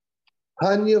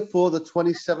Tanya for the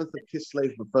 27th of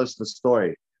Kislev, but first the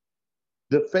story.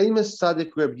 The famous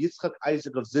Tzaddik Reb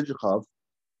Aizik of Zidachov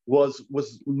was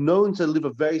known to live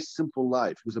a very simple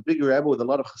life. He was a big rebbe with a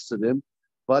lot of chassidim,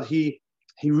 but he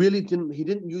really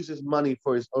didn't use his money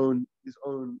for his own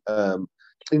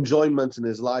enjoyment in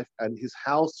his life, and his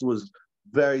house was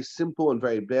very simple and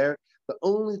very bare. The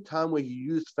only time where he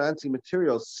used fancy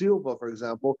materials, silver, for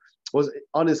example, was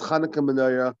on his Hanukkah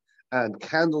menorah and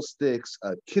candlesticks,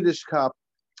 a kiddush cup,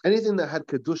 anything that had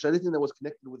kedusha, anything that was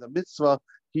connected with a mitzvah.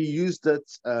 He used it.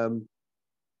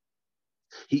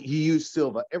 He used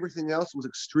silver. Everything else was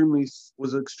extremely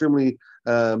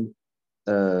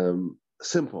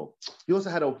simple. He also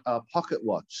had a pocket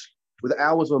watch where the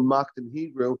hours were marked in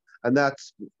Hebrew, and that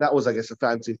was, I guess, a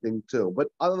fancy thing too. But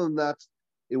other than that,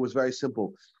 it was very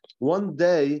simple. One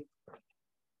day,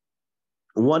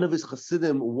 one of his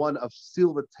chassidim won a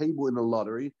silver table in a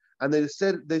lottery, and they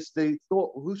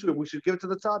thought we should give it to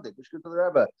the tzaddik, we should give it to the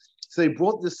Rebbe. So they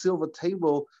brought this silver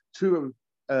table to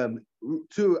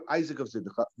Aizik of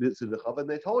Zidachov, and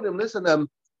they told him, listen,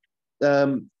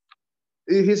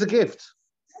 here's a gift.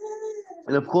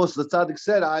 And of course, the tzaddik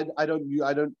said, I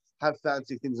don't have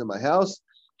fancy things in my house.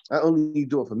 I only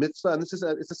do it for mitzvah, and it's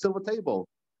a silver table.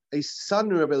 A son,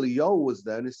 Rebbe Eliyahu, was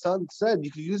there, and his son said, you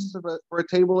could use this for a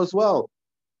table as well.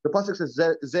 The pasuk says,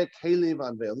 Zeh Kelev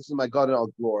Anveil. This is my God, and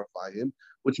I'll glorify him,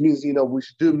 which means, we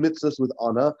should do mitzvahs with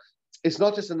honor. It's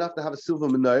not just enough to have a silver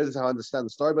menorah, this is how I understand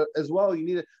the story, but as well, you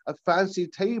need a fancy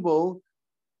table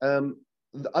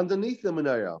underneath the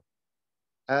menorah.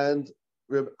 And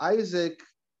Reb Aizik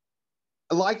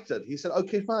liked it. He said,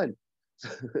 okay, fine.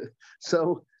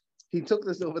 So he took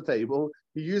the silver table,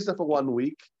 he used it for 1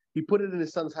 week, he put it in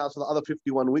his son's house for the other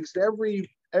 51 weeks. Every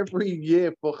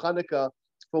year for Hanukkah,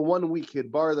 for 1 week,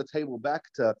 he'd borrow the table back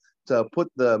to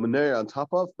put the menorah on top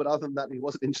of, but other than that, he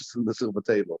wasn't interested in the silver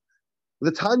table.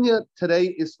 The Tanya today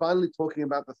is finally talking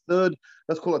about the third,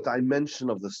 let's call it, dimension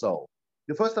of the soul.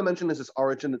 The first dimension is its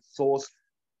origin, its source,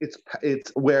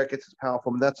 it's where it gets its power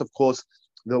from. And that's, of course,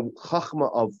 the chachma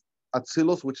of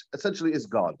Atzilus, which essentially is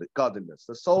God, godliness.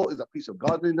 The soul is a piece of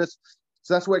godliness,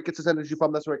 so that's where it gets its energy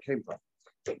from, that's where it came from.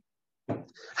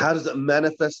 How does it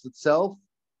manifest itself?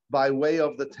 By way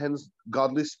of the 10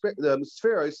 godly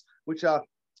spheres, which are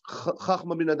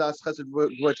Chachma, Bin Adas, Chesed,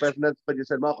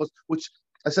 Malchus, which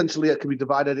essentially it can be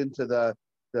divided into the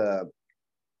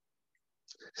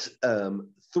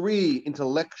 3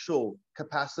 intellectual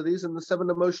capacities and the 7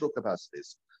 emotional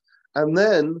capacities. And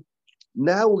then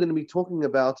now we're going to be talking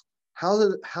about how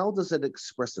does it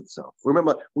express itself?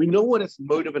 Remember, we know what its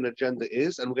motive and agenda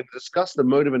is, and we're going to discuss the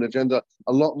motive and agenda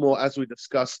a lot more as we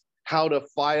discuss how to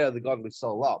fire the godly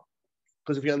soul up.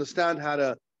 Because if you understand how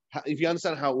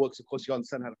it works, of course, you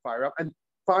understand how to fire up. And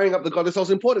firing up the godly soul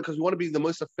is important because we want to be the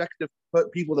most effective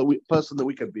person that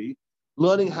we can be.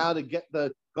 Learning how to get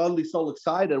the godly soul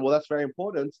excited, well, that's very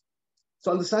important.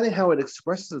 So understanding how it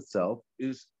expresses itself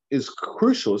is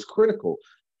crucial, is critical.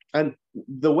 And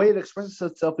the way it expresses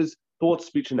itself is thought,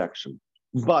 speech, and action.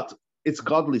 But it's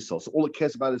godly soul, so all it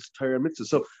cares about is Torah and mitzvah.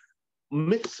 So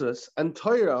mitzvahs and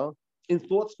Torah in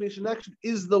thought, speech, and action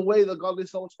is the way the godly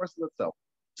soul expresses itself.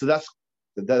 So that's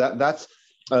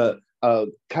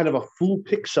kind of a full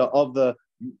picture of the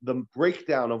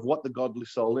breakdown of what the godly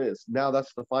soul is. Now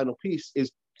that's the final piece,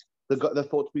 is the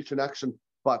thought, speech, and action,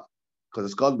 but because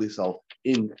it's godly soul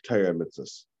in Torah and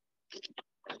mitzvahs.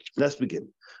 Let's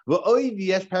begin.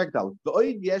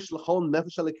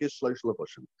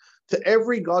 To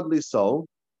every godly soul,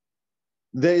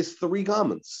 there's 3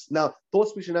 garments. Now, thought,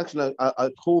 speech, and action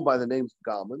are called by the names of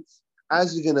garments.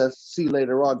 As you're going to see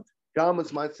later on,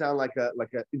 garments might sound like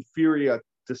an inferior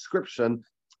description.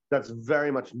 That's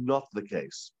very much not the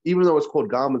case. Even though it's called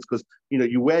garments, because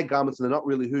you wear garments and they're not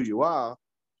really who you are.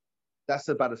 That's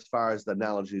about as far as the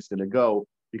analogy is going to go,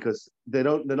 because they're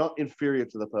not inferior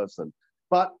to the person.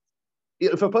 But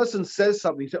if a person says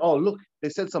something, you say, "Oh, look, they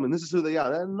said something. This is who they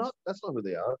are." That's not who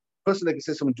they are. Person, they can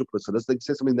say something duplicitous. They can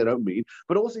say something they don't mean.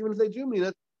 But also, even if they do mean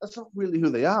it, that's not really who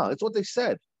they are. It's what they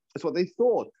said. It's what they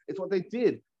thought. It's what they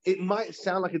did. It might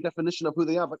sound like a definition of who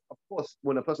they are, but of course,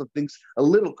 when a person thinks a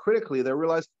little critically, they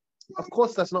realize, of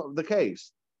course, that's not the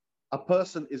case. A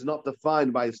person is not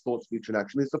defined by his thought, speech, and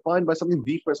action. He's defined by something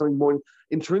deeper, something more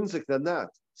intrinsic than that.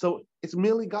 So it's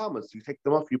merely garments. You take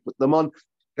them off, you put them on.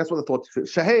 That's what the thought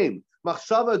is. Shahem,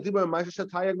 machshava, dibur, ma'aseh,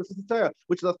 shatayag, mitzvah,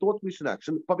 which is a thought, speech, and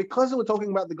action. But because we're talking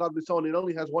about the godly soul, and it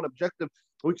only has one objective,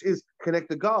 which is connect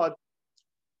to God,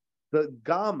 the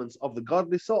garments of the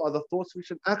godly soul are the thought,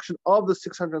 speech, and action of the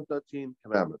 613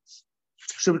 commandments.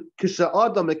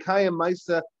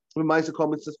 When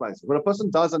a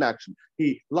person does an action,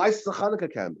 he lights the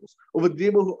Hanukkah candles. A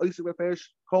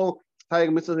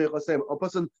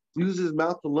person uses his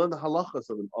mouth to learn the halachas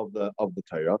of the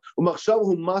Torah. And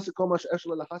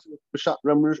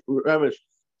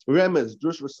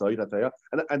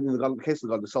in the case of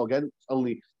God, the soul again,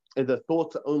 only the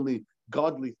thoughts are only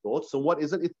godly thoughts. So what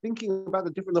is it? It's thinking about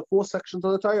the four sections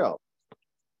of the Torah.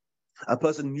 A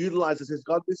person utilizes his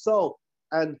godly soul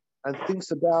and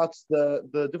thinks about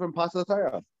the different parts of the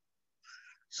Torah.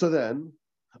 So then,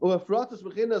 of course, this is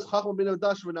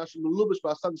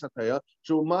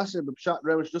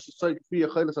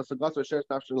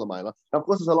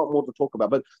a lot more to talk about,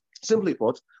 but simply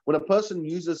put, when a person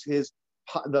uses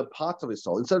the parts of his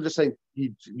soul, instead of just saying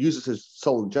he uses his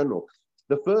soul in general,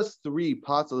 the first three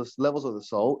parts of the levels of the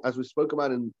soul, as we spoke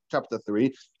about in chapter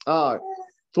 3, are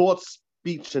thoughts,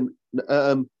 speech, and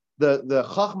the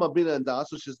Chachma, Bina, and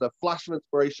Das, which is the flash of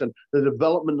inspiration, the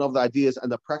development of the ideas,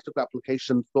 and the practical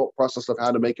application, thought process of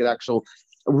how to make it actual,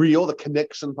 real, the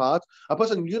connection part. A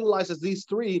person utilizes these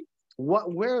three.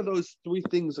 Where are those three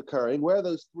things occurring? Where are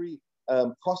those three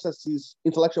processes,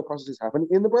 intellectual processes happening?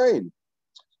 In the brain.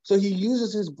 So he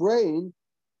uses his brain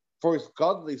for his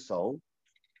godly soul.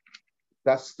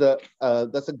 That's a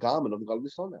garment of the godly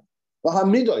soul now. The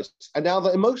Hamidos, and now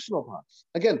the emotional parts.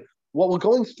 Again, what we're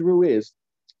going through is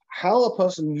how a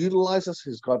person utilizes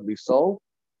his godly soul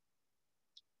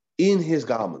in his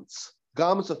garments.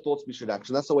 Garments of thought, speech, and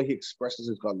action. That's the way he expresses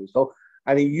his godly soul.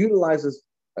 And he utilizes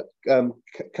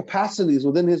capacities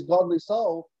within his godly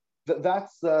soul.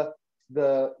 That's the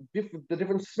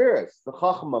different spirits. The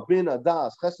Chachma, Bina,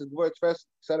 Das, Chesed, Gvur, Tfes,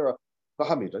 etc.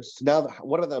 Now,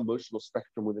 what are the emotional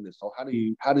spectrum within his soul? How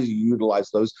does he utilize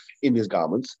those in his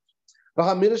garments?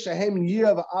 Some the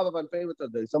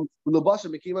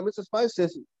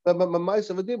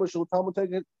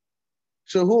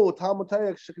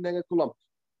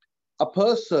a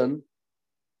person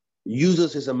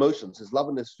uses his emotions, his love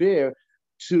and his fear,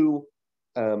 to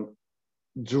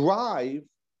drive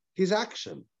his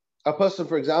action. A person,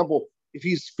 for example, if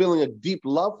he's feeling a deep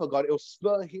love for God, it'll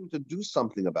spur him to do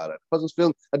something about it. If a person's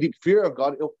feeling a deep fear of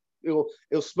God, it'll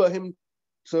spur him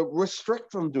to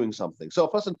restrict from doing something. So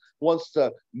a person wants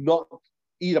to not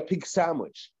eat a pig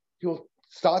sandwich. He'll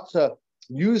start to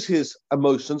use his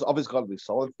emotions of his godly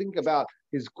soul and think about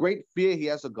his great fear he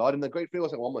has of God, and the great fear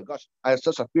was like, oh my gosh, I have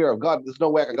such a fear of God. There's no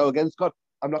way I can go against God.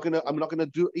 I'm not gonna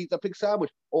eat a pig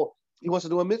sandwich. Or he wants to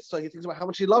do a mitzvah. He thinks about how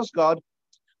much he loves God.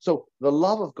 So the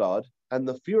love of God and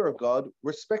the fear of God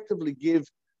respectively give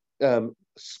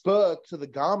spur to the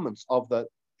garments of the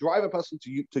drive a person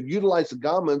to utilize the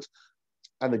garments,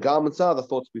 and the garments are the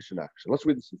thought, speech, and action. Let's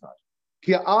read this inside.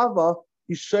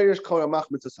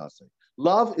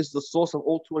 Love is the source of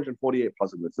all 248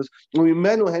 positive mitzvahs.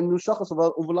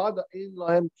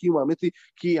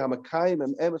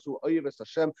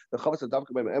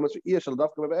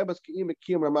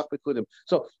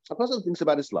 So a person thinks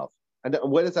about his love. And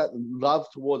where does that love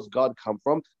towards God come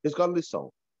from? His godly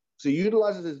soul. So he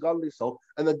utilizes his godly soul,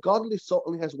 and the godly soul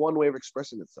only has one way of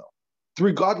expressing itself,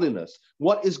 through godliness.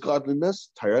 What is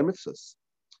godliness? Torah and mitzvahs.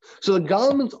 So the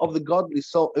garment of the godly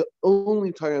soul are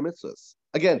only Torah and mitzvahs.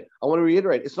 Again, I want to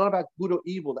reiterate, it's not about good or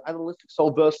evil. The animalistic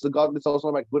soul versus the godly soul is not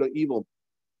about good or evil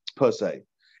per se.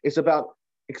 It's about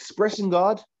expressing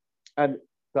God, and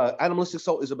the animalistic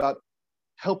soul is about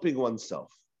helping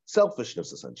oneself.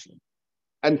 Selfishness, essentially.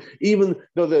 And even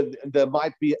though there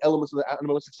might be elements of the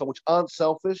animalistic soul which aren't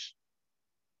selfish,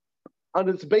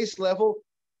 under its base level,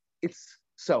 it's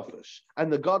selfish.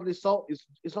 And the godly soul is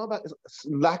not about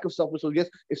lack of selfishness. Yes,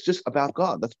 it's just about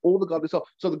God. That's all the godly soul.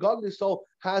 So the godly soul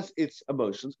has its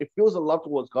emotions. It feels a love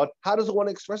towards God. How does it want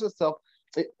to express itself?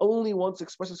 It only wants to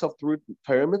express itself through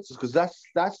pyramids, because that's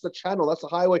the channel, that's the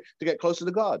highway to get closer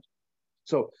to God.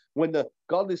 So when the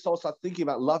godly soul starts thinking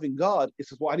about loving God, it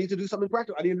says, well, I need to do something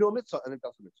practical. I need to do a mitzvah, and it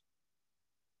does a mitzvah.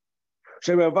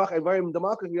 And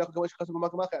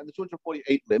the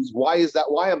 248 limbs, why is that?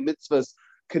 Why are mitzvahs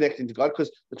connecting to God?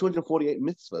 Because the 248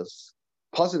 mitzvahs,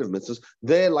 positive mitzvahs,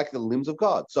 they're like the limbs of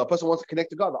God. So a person wants to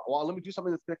connect to God. Like, well, let me do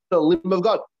something that's connected to the limb of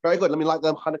God. Very good. Let me light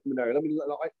the Hanukkah menorah. Let me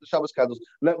light the Shabbos candles.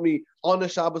 Let me honor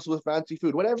Shabbos with fancy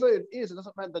food. Whatever it is, it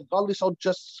doesn't matter. The godly soul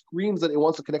just screams that it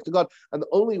wants to connect to God. And the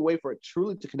only way for it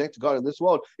truly to connect to God in this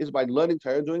world is by learning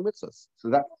Torah and doing mitzvahs. So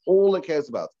that's all it cares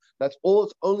about. That's all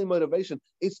its only motivation.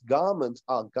 Its garments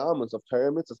are garments of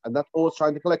Torah mitzvahs, and that's all it's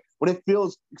trying to collect. When it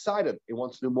feels excited, it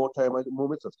wants to do more Torah, more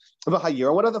mitzvahs. But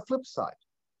what are the flip side?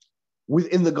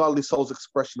 Within the godly soul's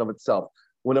expression of itself,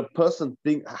 when a person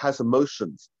has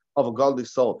emotions of a godly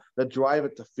soul that drive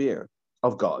it to fear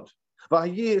of God.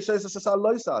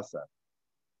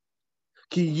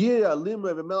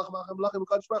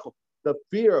 The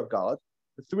fear of God,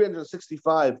 the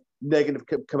 365 negative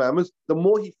commandments, the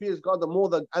more he fears God, the more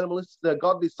the animalistic, the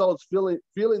godly soul is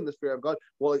feeling the fear of God.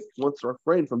 Well, it wants to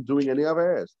refrain from doing any other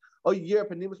areas. Oh, yeah,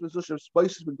 and maybe it's not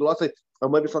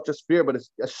just fear, but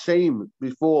it's a shame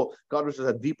before God, which is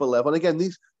a deeper level. And again,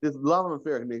 this love and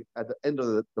fear can be at the end of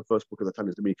the first book of the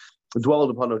Tanya to be dwelled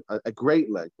upon a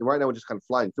great length. And right now we're just kind of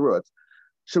flying through it.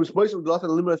 So supposed to glot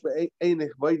and limitless by ein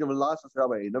void and last as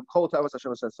rabbi in call to us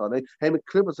Hashem says on hey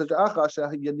clip such acha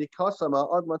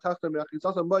yanikasama ad matachta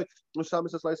me'achisasa boy Hashem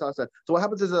says like I said. So what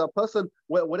happens is that a person,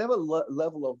 whatever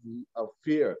level of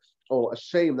fear or a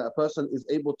shame that a person is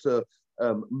able to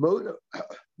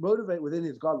motivate within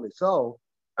his godly soul,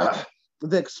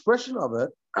 the expression of it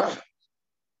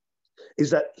is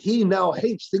that he now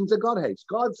hates things that God hates.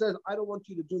 God says, I don't want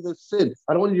you to do this sin.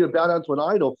 I don't want you to bow down to an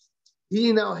idol.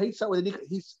 He now hates that within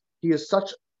he has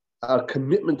such a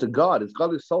commitment to God. His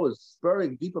godly soul is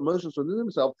spurring deep emotions within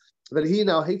himself that he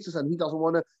now hates this and he doesn't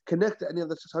want to connect to any of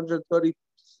the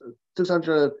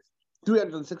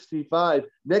 365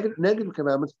 negative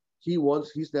commandments.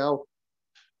 He's now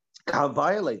can't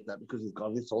violate that because his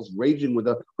godly soul is raging with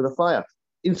a fire.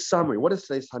 In summary, what does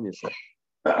today's Tanya say?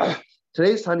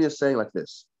 Today's Tanya is saying like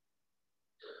this.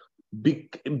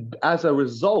 As a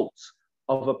result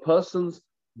of a person's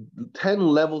 10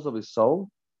 levels of his soul,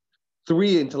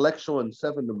 3 intellectual and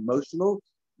 7 emotional,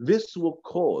 this will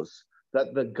cause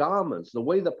that the garments, the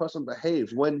way the person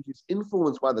behaves when he's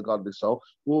influenced by the godly soul,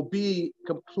 will be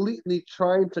completely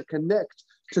trying to connect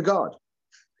to God.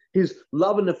 His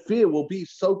love and the fear will be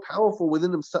so powerful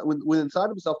within inside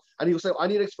himself, and he will say, I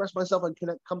need to express myself and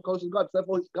come close to God. So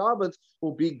therefore, his garments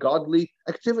will be godly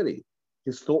activity.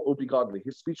 His thought will be godly.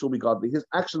 His speech will be godly. His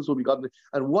actions will be godly.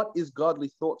 And what is godly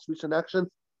thought, speech, and action?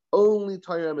 Only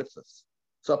Torah mitzvahs.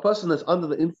 So a person that's under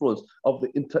the influence of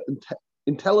the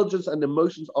intelligence and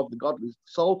emotions of the godly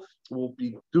soul will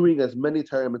be doing as many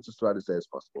Torah mitzvahs throughout his day as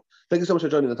possible. Thank you so much for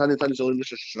joining the Tanya. Tanya Shalom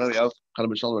Nishah Shalom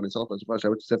Shalom and itself as much. I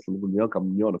would say from the New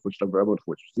Come Yon of which for everyone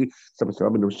which you see some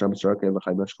Rabbi Nishah Sharaka and the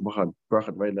Chaymash Kubahan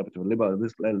Brachat very level to live on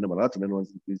this land and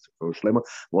everyone's please for Shlema.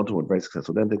 Want to one very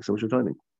successful then. Thank you so much for joining.